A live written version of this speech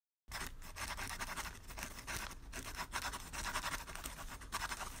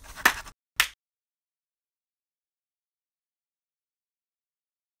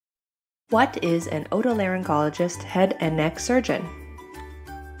What is an otolaryngologist head and neck surgeon?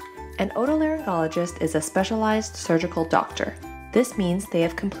 An otolaryngologist is a specialized surgical doctor. This means they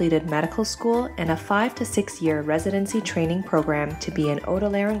have completed medical school and a 5 to 6 year residency training program to be an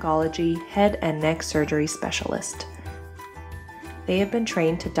otolaryngology head and neck surgery specialist. They have been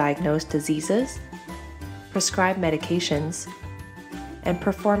trained to diagnose diseases, prescribe medications, and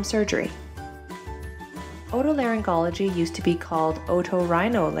perform surgery. Otolaryngology used to be called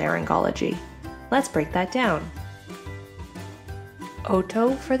otorhinolaryngology. Let's break that down.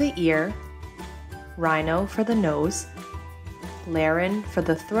 Oto for the ear, rhino for the nose, laryn for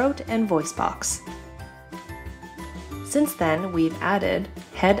the throat and voice box. Since then, we've added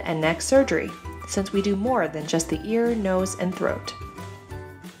head and neck surgery, since we do more than just the ear, nose, and throat.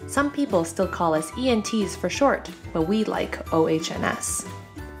 Some people still call us ENTs for short, but we like OHNS.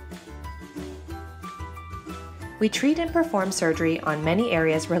 We treat and perform surgery on many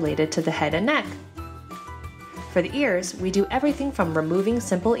areas related to the head and neck. For the ears, we do everything from removing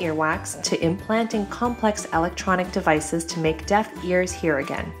simple earwax to implanting complex electronic devices to make deaf ears hear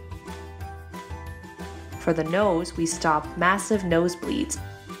again. For the nose, we stop massive nosebleeds,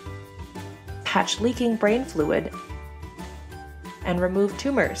 patch leaking brain fluid, and remove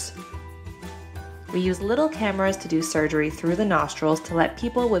tumors. We use little cameras to do surgery through the nostrils to let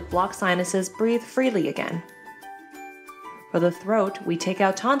people with blocked sinuses breathe freely again. For the throat, we take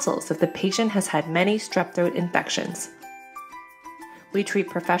out tonsils if the patient has had many strep throat infections. We treat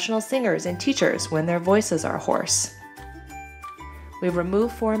professional singers and teachers when their voices are hoarse. We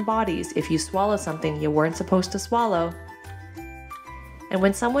remove foreign bodies if you swallow something you weren't supposed to swallow. And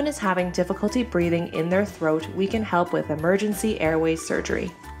when someone is having difficulty breathing in their throat, we can help with emergency airway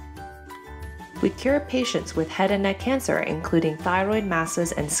surgery. We cure patients with head and neck cancer, including thyroid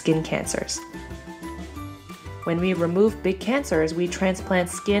masses and skin cancers. When we remove big cancers, we transplant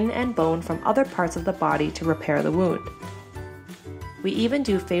skin and bone from other parts of the body to repair the wound. We even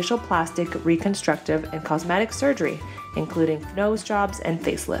do facial plastic, reconstructive, and cosmetic surgery, including nose jobs and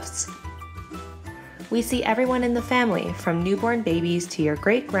facelifts. We see everyone in the family, from newborn babies to your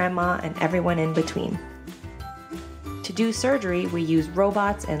great-grandma and everyone in between. To do surgery, we use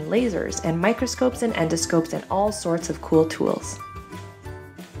robots and lasers and microscopes and endoscopes and all sorts of cool tools.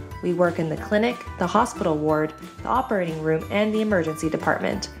 We work in the clinic, the hospital ward, the operating room, and the emergency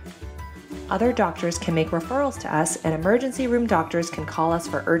department. Other doctors can make referrals to us, and emergency room doctors can call us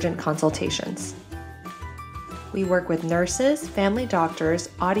for urgent consultations. We work with nurses, family doctors,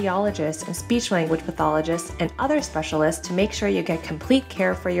 audiologists, and speech-language pathologists, and other specialists to make sure you get complete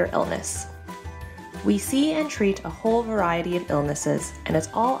care for your illness. We see and treat a whole variety of illnesses, and it's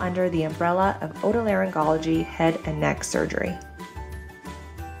all under the umbrella of otolaryngology head and neck surgery.